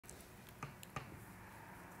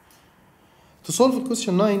To solve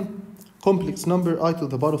question 9, complex number I to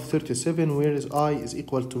the power of 37, where is I is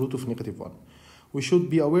equal to root of -1. We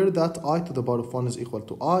should be aware that I to the power of 1 is equal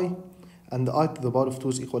to I, and I to the power of 2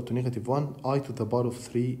 is equal to -1, I to the power of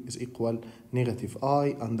 3 is equal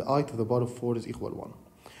 -I, and I to the power of 4 is equal 1.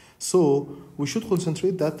 So we should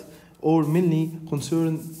concentrate that, or mainly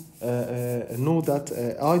know that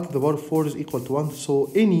I to the power of 4 is equal to 1.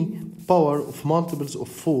 So any power of multiples of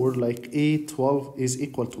 4 like 8, 12 is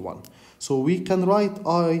equal to 1. So we can write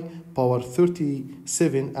I power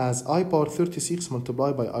 37 as I power 36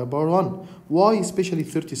 multiplied by I power 1. Why especially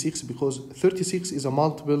 36? Because 36 is a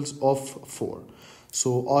multiples of 4.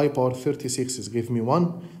 So I power 36 is give me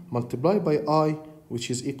 1 multiplied by I,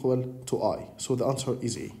 which is equal to I. So the answer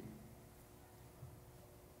is A.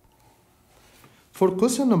 For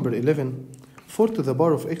question number 11, 4 to the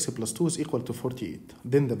power of x plus 2 is equal to 48.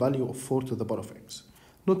 Then the value of 4 to the power of x.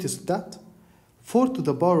 Notice that 4 to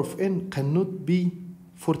the power of n cannot be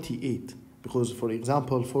 48. Because, for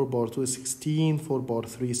example, 4 power 2 is 16, 4 power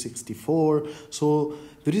 3 is 64. So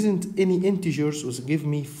there isn't any integers which give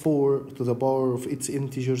me 4 to the power of its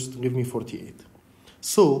integers to give me 48.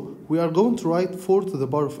 So we are going to write 4 to the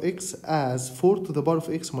power of x as 4 to the power of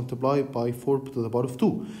x multiplied by 4 to the power of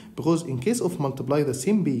 2. Because in case of multiply the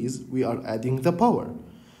same base, we are adding the power.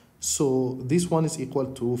 So this one is equal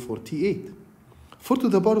to 48. 4 to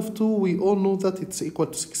the power of 2, we all know that it's equal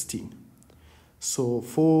to 16. So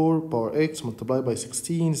 4 power x multiplied by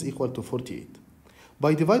 16 is equal to 48.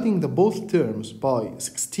 By dividing the both terms by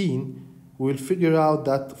 16, we will figure out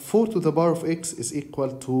that 4 to the power of x is equal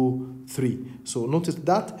to 3. So notice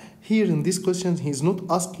that here in this question, he is not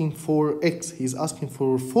asking for x, he is asking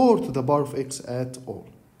for 4 to the power of x at all.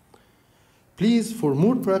 Please, for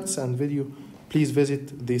more practice and video, please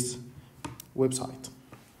visit this website.